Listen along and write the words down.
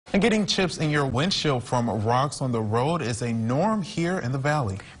And getting chips in your windshield from rocks on the road is a norm here in the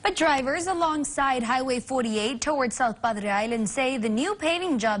valley. But drivers alongside Highway 48 towards South Padre Island say the new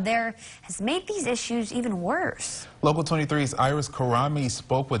paving job there has made these issues even worse. Local 23's Iris Karami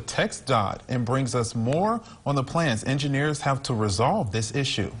spoke with TxDOT and brings us more on the plans engineers have to resolve this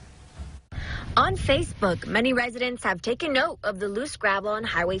issue. On Facebook, many residents have taken note of the loose gravel on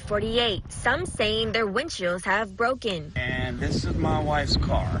Highway 48, some saying their windshields have broken. And this is my wife's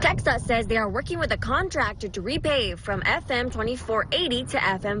car. TxDOT says they are working with a contractor to repave from FM 2480 to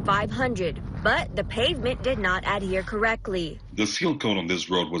FM 500, but the pavement did not adhere correctly. The seal coat on this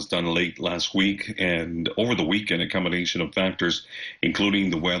road was done late last week, and over the weekend, a combination of factors, including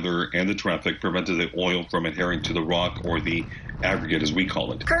the weather and the traffic, prevented the oil from adhering to the rock, or the aggregate as we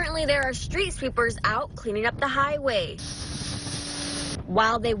call it. Currently, there are street sweepers out cleaning up the highway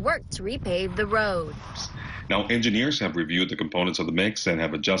while they work to repave the road. Now, engineers have reviewed the components of the mix and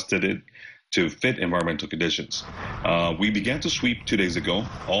have adjusted it to fit environmental conditions. We began to sweep 2 days ago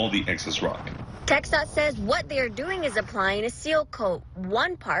all the excess rock. TxDOT says what they are doing is applying a seal coat,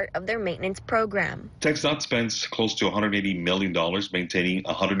 one part of their maintenance program. TxDOT spends close to $180 million maintaining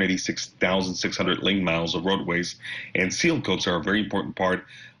 186,600 lane miles of roadways, and seal coats are a very important part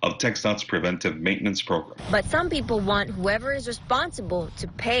of TxDOT's preventive maintenance program. But some people want whoever is responsible to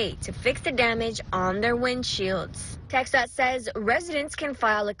pay to fix the damage on their windshields. TxDOT says residents can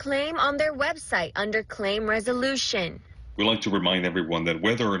file a claim on their website under claim resolution. We like to remind everyone that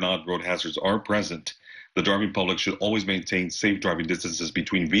whether or not road hazards are present, the driving public should always maintain safe driving distances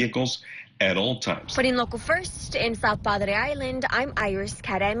between vehicles at all times. Putting local first in South Padre Island, I'm Iris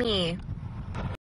Karami.